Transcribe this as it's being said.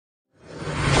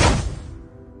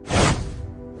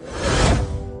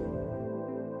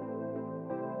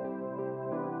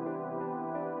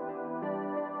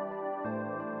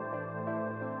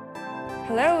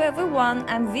Hello everyone,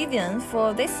 I'm Vivian.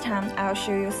 For this time, I'll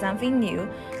show you something new,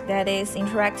 that is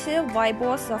interactive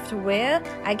whiteboard software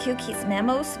IQ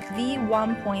KitsMemos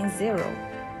V1.0.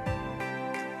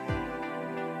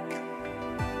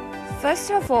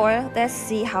 First of all, let's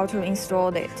see how to install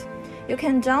it. You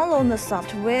can download the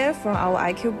software from our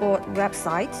IQ board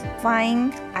website.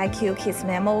 Find IQ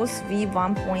KitsMemos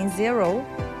V1.0.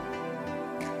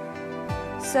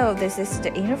 So this is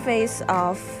the interface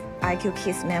of IQ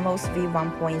KitsMemos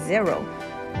V1.0.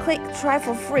 Click Try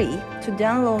for free to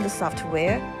download the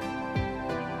software.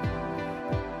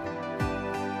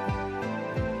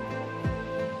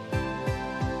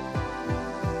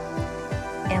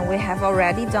 And we have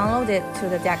already downloaded to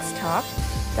the desktop.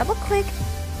 Double click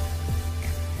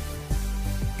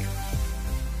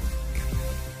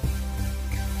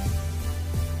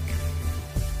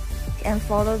and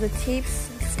follow the tips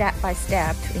step by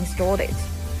step to install it.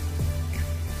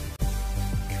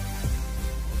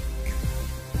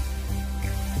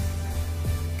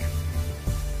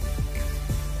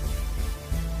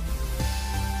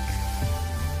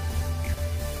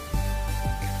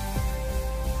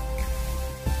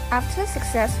 After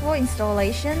successful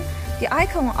installation, the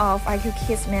icon of IQ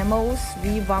KitsMemos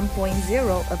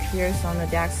V1.0 appears on the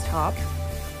desktop.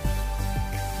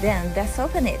 Then let's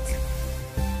open it.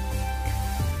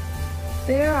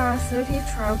 There are 30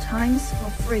 trial times for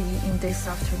free in this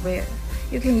software.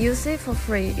 You can use it for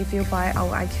free if you buy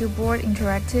our IQ Board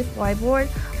Interactive Whiteboard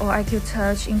or IQ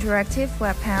Touch Interactive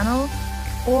Web Panel,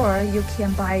 or you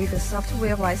can buy the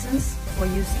software license for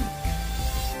using.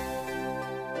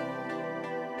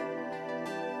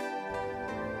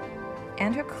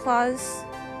 Enter clause.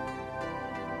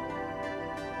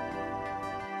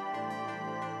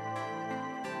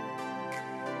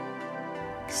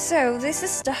 So this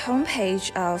is the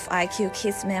homepage of IQ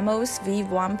KitsMemos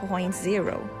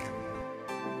V1.0.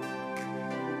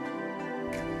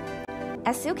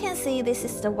 As you can see, this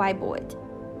is the whiteboard.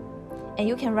 And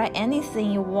you can write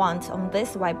anything you want on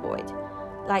this whiteboard,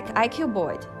 like IQ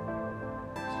board.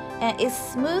 And its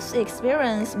smooth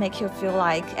experience makes you feel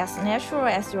like as natural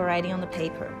as you're writing on the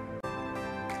paper.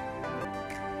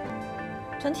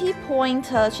 20-point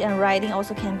touch and writing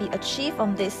also can be achieved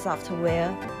on this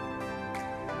software.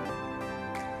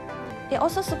 It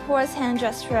also supports hand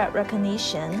gesture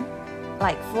recognition,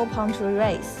 like full palm to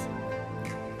erase.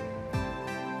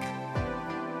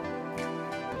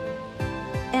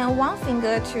 And one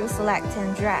finger to select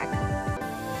and drag.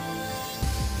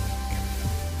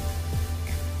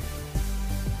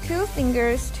 Two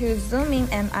fingers to zoom in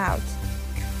and out.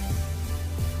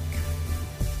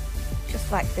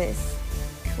 Just like this.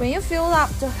 When you fill up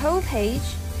the whole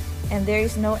page and there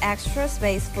is no extra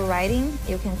space for writing,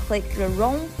 you can click the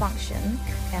roam function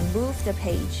and move the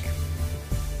page.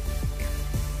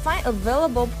 Find a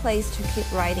available place to keep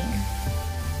writing.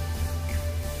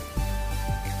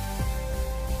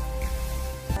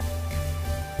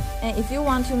 And if you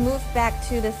want to move back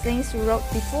to the things you wrote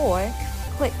before,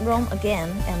 click roam again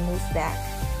and move back.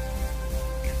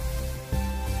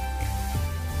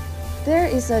 There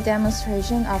is a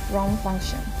demonstration of roam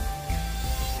function.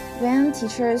 When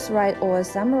teachers write or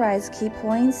summarize key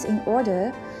points in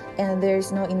order and there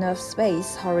is not enough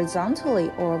space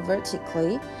horizontally or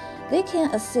vertically, they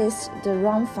can assist the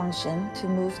roam function to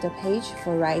move the page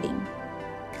for writing.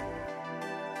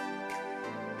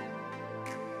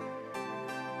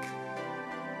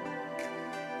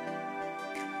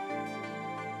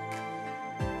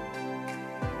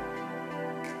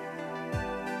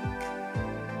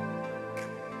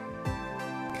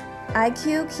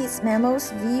 IQ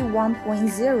KitsMemos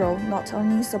V1.0 not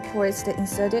only supports the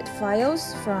inserted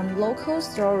files from local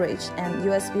storage and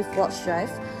USB flash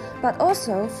drive, but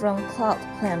also from cloud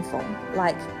platform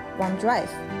like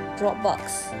OneDrive,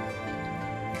 Dropbox.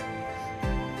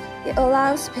 It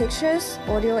allows pictures,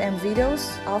 audio and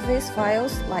videos, Office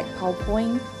files like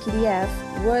PowerPoint, PDF,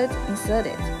 Word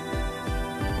inserted.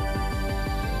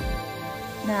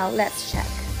 Now let's check.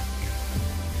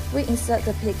 We insert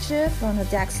the picture from the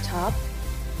desktop.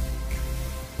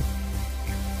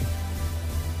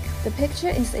 The picture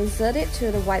is inserted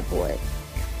to the whiteboard.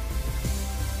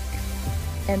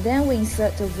 And then we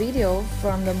insert the video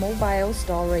from the mobile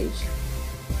storage.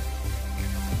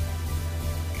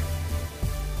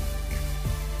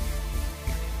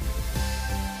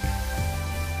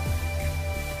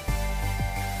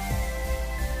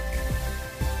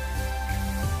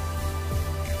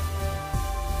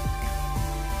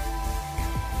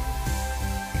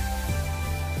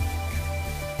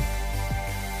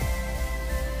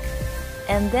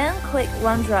 And then click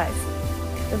OneDrive.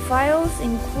 The files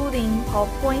including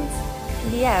PowerPoint,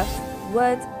 PDF,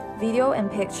 Word, video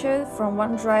and picture from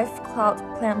OneDrive cloud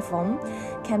platform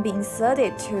can be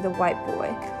inserted to the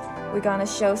whiteboard. We're gonna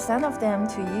show some of them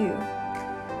to you.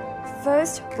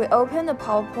 First, we open the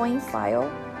PowerPoint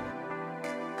file.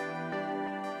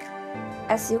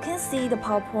 As you can see, the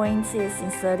PowerPoint is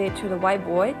inserted to the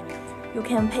whiteboard. You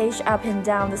can page up and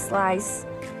down the slides.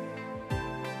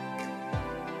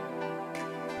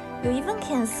 You even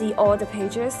can see all the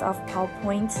pages of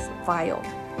PowerPoint file.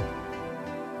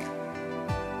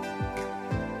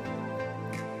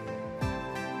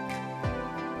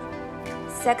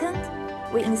 Second,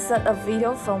 we insert a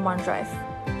video from OneDrive.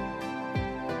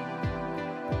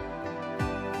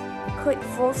 Click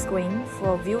full screen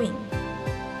for viewing.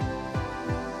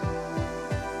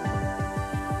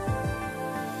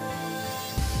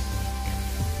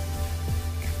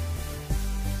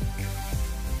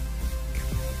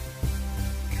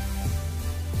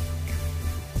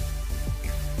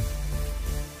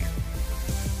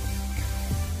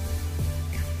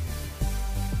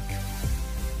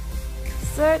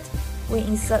 Third, we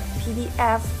insert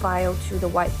PDF file to the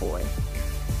whiteboard.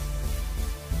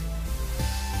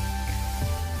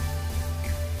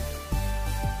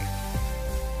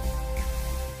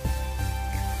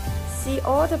 See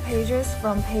all the pages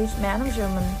from page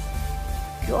management.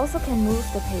 You also can move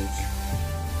the page.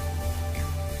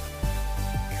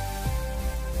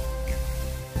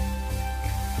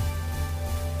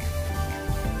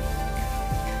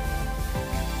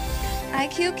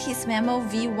 IQ KitsMemo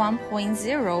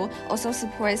V1.0 also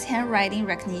supports handwriting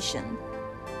recognition.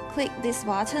 Click this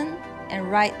button and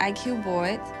write IQ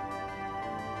board.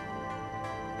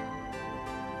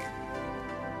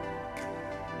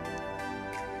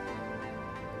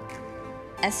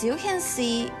 As you can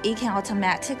see, it can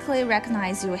automatically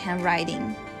recognize your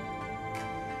handwriting.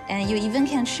 And you even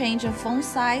can change the font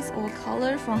size or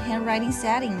color from handwriting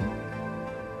setting.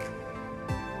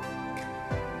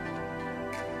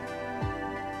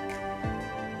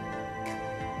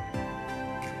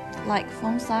 Like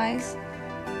font size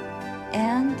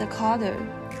and the color.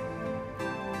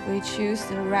 We choose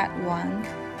the red one.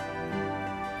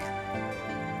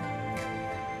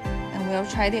 And we'll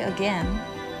try it again.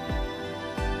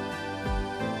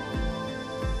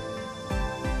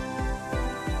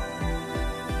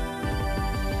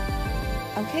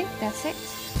 Okay, that's it.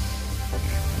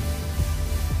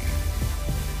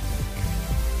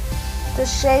 The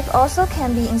shape also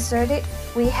can be inserted.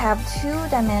 We have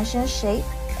 2-dimension shape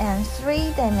and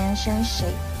 3-dimension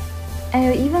shape.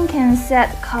 And you even can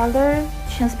set color,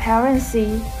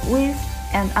 transparency, width,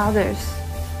 and others.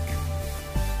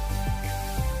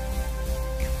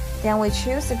 Then we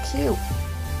choose the cube.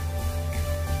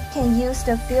 You can use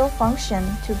the fill function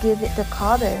to give it the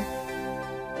color.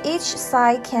 Each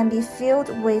side can be filled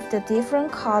with the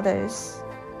different colors.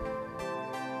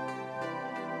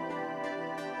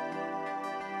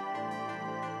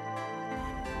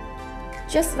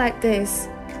 Just like this.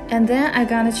 And then I'm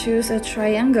gonna choose a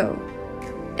triangle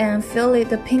and fill it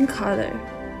the pink color.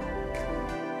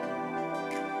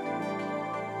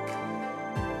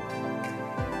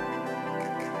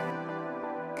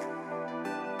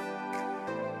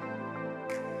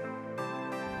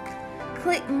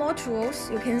 Click More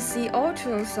Tools. You can see all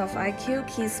tools of IQ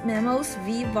KitsMemos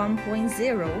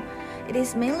V1.0. It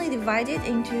is mainly divided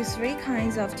into 3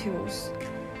 kinds of tools: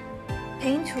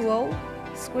 Pen tool,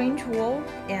 Screen tool,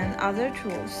 and other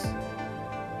tools.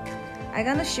 I'm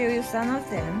gonna show you some of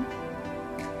them.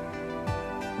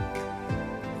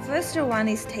 First one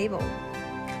is table.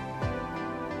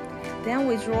 Then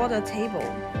we draw the table.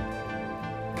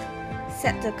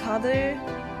 Set the color,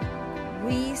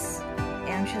 width,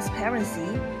 and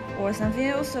transparency, or something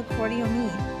else according to your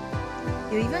need.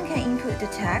 You even can input the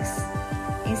text,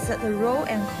 insert the row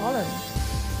and column.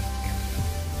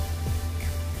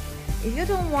 If you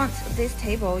don't want this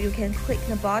table, you can click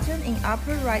the button in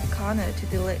upper right corner to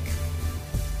delete.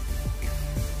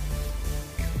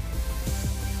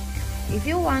 If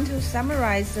you want to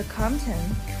summarize the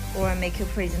content or make your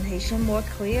presentation more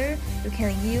clear, you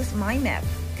can use Mind Map.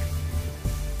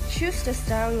 Choose the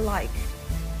style you like.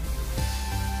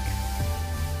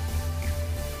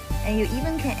 And you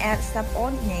even can add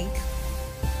subordinate.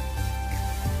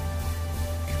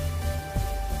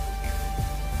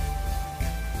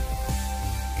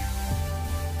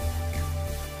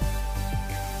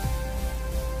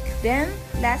 Then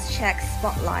let's check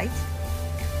Spotlight.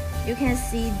 You can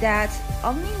see that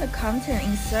only the content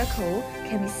in circle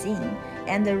can be seen,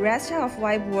 and the rest of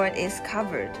whiteboard is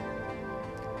covered.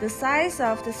 The size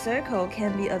of the circle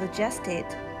can be adjusted.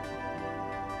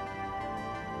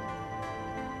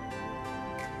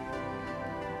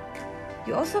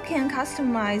 You also can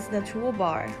customize the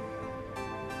toolbar.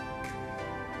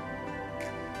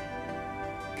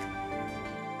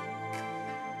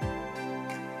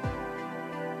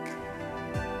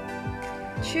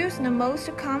 choose the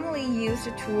most commonly used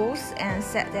tools and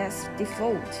set as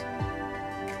default.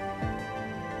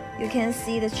 You can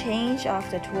see the change of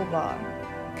the toolbar.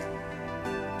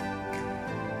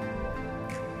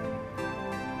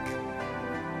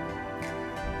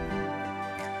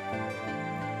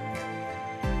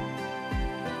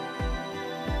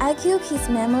 IQ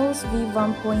KitsMemos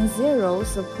V1.0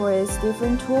 supports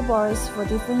different toolbars for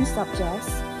different subjects.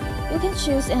 You can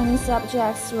choose any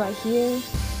subjects right here.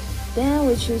 Then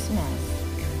we choose math.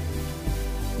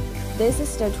 This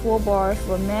is the toolbar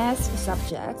for math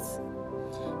subjects.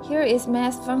 Here is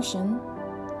math function.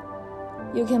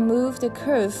 You can move the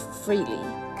curve freely,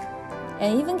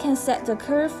 and even can set the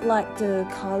curve like the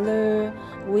color,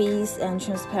 width, and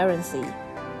transparency.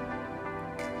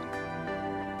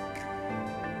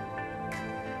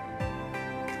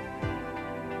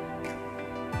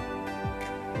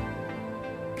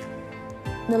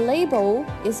 The label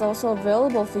is also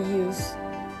available for use.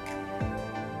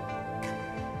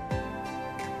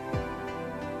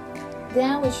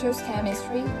 Then we choose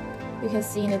chemistry. You can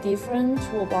see in the different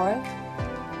toolbar.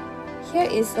 Here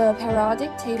is a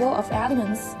periodic table of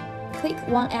elements. Click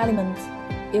one element.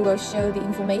 It will show the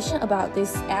information about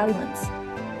this element.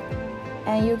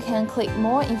 And you can click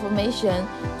more information.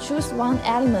 Choose one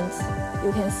element.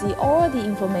 You can see all the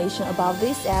information about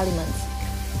this element.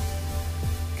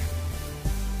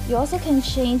 You also can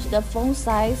change the font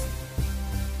size.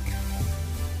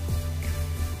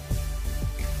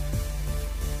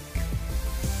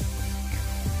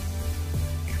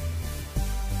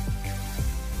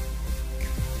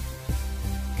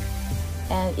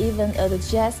 And even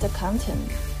adjust the content.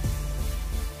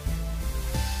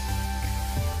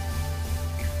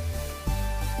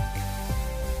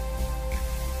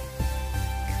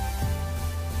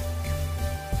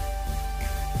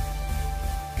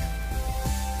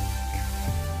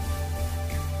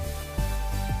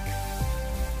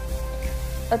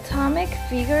 Atomic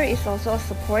figure is also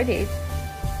supported.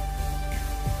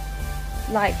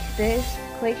 Like this,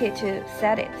 click it to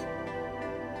set it.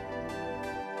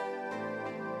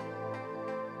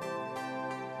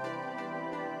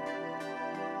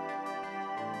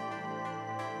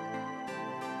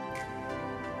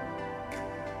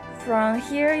 From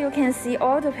here, you can see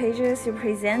all the pages you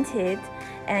presented,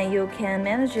 and you can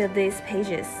manage these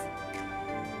pages.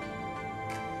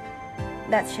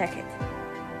 Let's check it.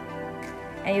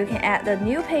 And you can add the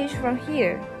new page from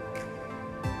here.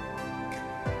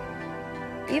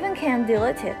 Even can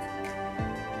delete it.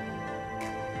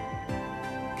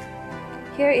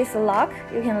 Here is a lock.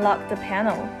 You can lock the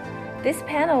panel. This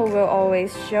panel will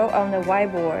always show on the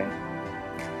whiteboard.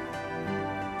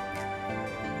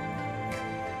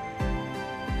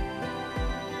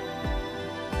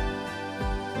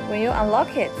 When you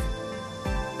unlock it,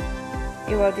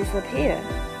 it will disappear,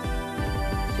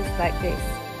 just like this.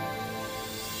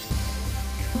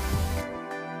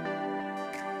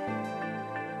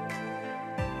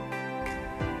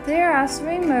 There are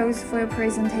 3 modes for your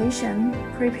presentation: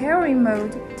 preparing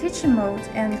mode, teaching mode,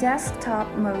 and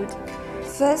desktop mode.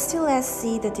 First, let's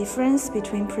see the difference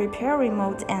between preparing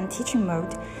mode and teaching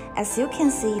mode. As you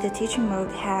can see, the teaching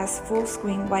mode has full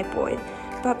screen whiteboard,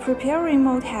 but preparing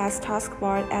mode has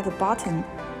taskbar at the bottom.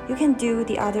 You can do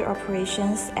the other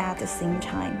operations at the same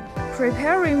time.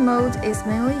 Preparing mode is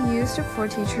mainly used for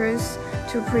teachers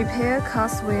to prepare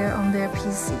courseware on their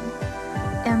PC.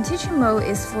 And teaching mode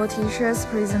is for teachers'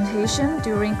 presentation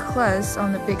during class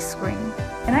on the big screen.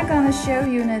 And I'm gonna show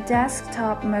you the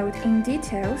desktop mode in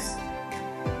details.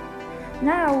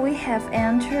 Now we have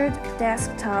entered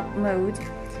desktop mode.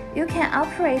 You can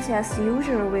operate as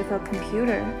usual with a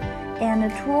computer, and the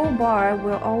toolbar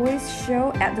will always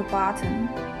show at the bottom.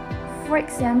 For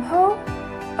example,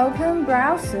 open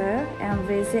browser and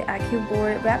visit IQ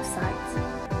Board website.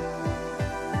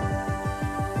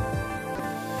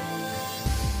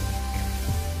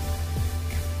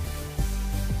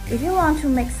 If you want to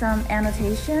make some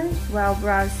annotation while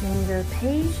browsing the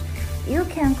page, you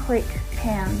can click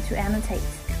Pen to annotate.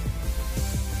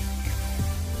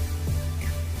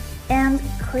 And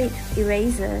click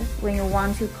Eraser when you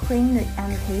want to clean the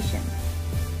annotation.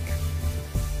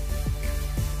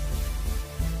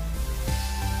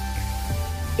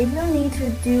 If you need to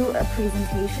do a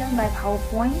presentation by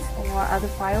PowerPoint or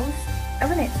other files,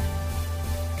 open it.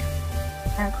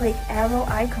 And click arrow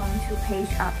icon to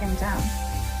page up and down.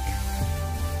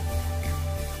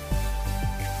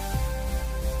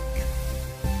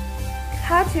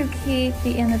 How to keep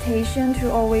the annotation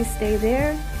to always stay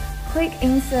there? Click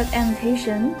Insert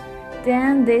Annotation,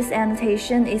 then this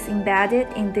annotation is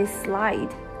embedded in this slide.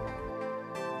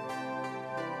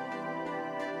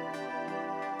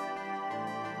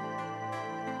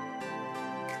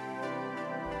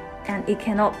 and it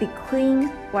cannot be clean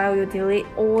while you delete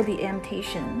all the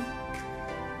annotation.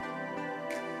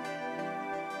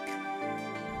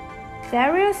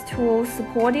 Various tools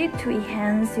supported to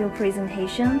enhance your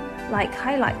presentation, like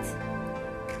highlights.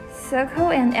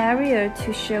 Circle an area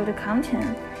to show the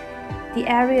content. The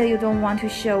area you don't want to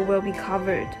show will be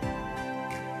covered.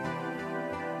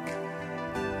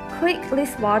 Click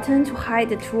this button to hide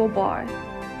the toolbar,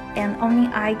 and only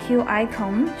IQ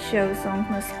icon shows on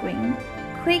the screen.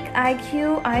 Click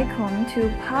IQ icon to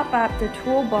pop up the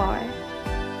toolbar.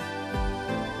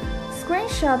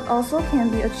 Screenshot also can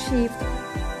be achieved,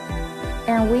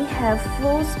 and we have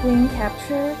full screen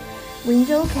capture,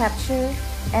 window capture,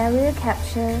 area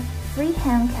capture,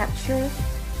 freehand capture,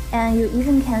 and you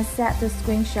even can set the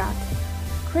screenshot.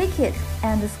 Click it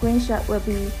and the screenshot will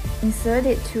be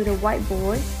inserted to the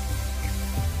whiteboard.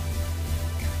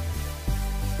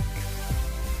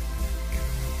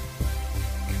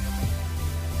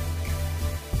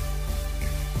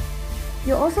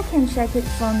 You also can check it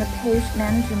from the page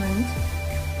management.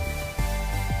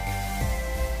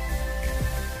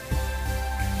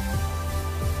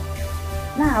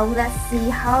 Now let's see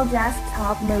how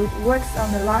desktop mode works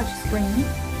on the large screen.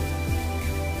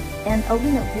 And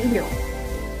open a video.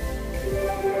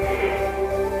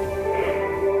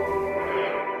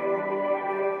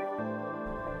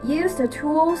 Use the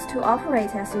tools to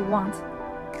operate as you want,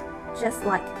 just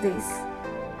like this.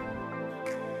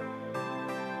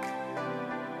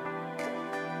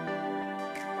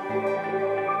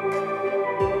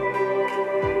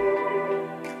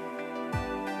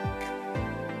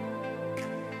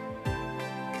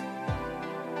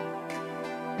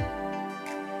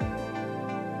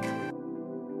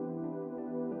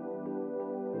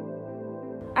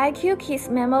 IQ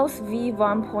KitsMemos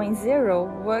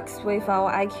V1.0 works with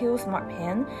our IQ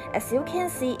Smartpen. As you can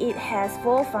see, it has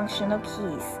 4 functional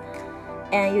keys,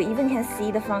 and you even can see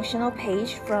the functional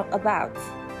page from About.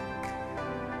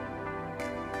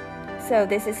 So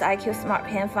this is IQ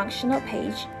Smartpen functional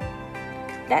page.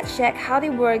 Let's check how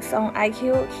it works on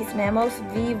IQ KitsMemos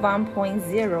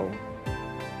V1.0.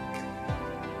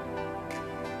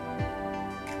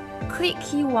 Click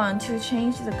key 1 to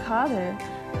change the color.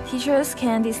 Teachers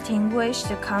can distinguish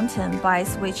the content by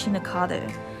switching the color,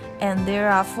 and there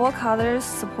are 4 colors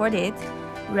supported: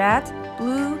 red,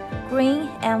 blue, green,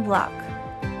 and black.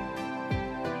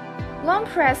 Long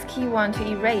press key 1 to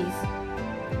erase,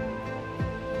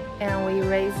 and we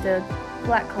erase the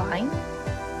black line.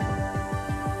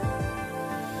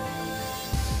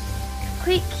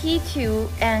 Click key 2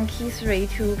 and key 3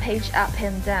 to page up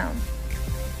and down.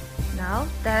 Now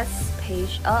that's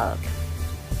page up.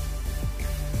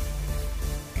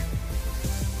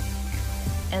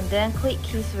 And then click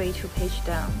key 3 to page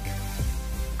down.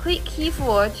 Click key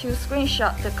 4 to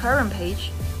screenshot the current page.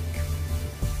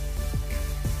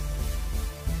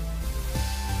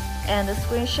 And the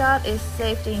screenshot is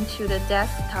saved into the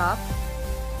desktop.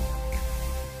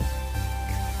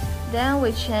 Then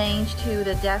we change to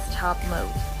the desktop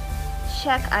mode.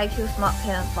 Check IQ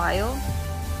Smartpen file.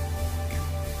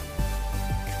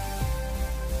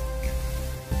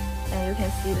 And you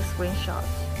can see the screenshot.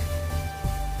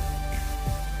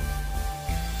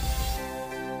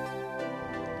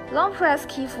 Long press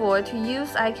key 4 to use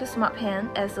IQ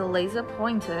Smartpen as a laser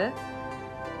pointer.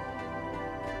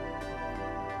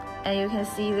 And you can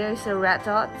see there's a red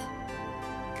dot.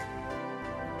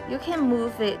 You can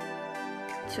move it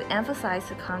to emphasize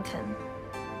the content,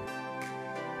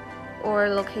 or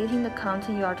locating the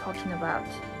content you are talking about.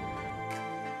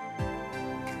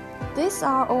 These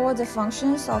are all the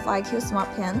functions of IQ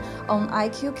Smartpen on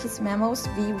IQ KitsMemos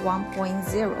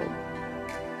V1.0.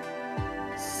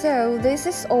 So this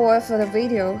is all for the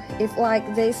video. If you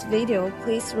like this video,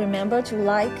 please remember to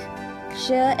like,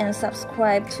 share, and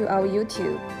subscribe to our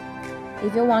YouTube.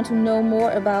 If you want to know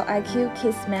more about IQ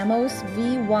KitsMemos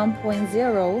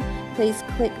V1.0, please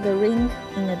click the link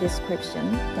in the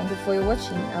description. Thank you for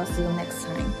watching. I'll see you next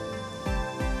time.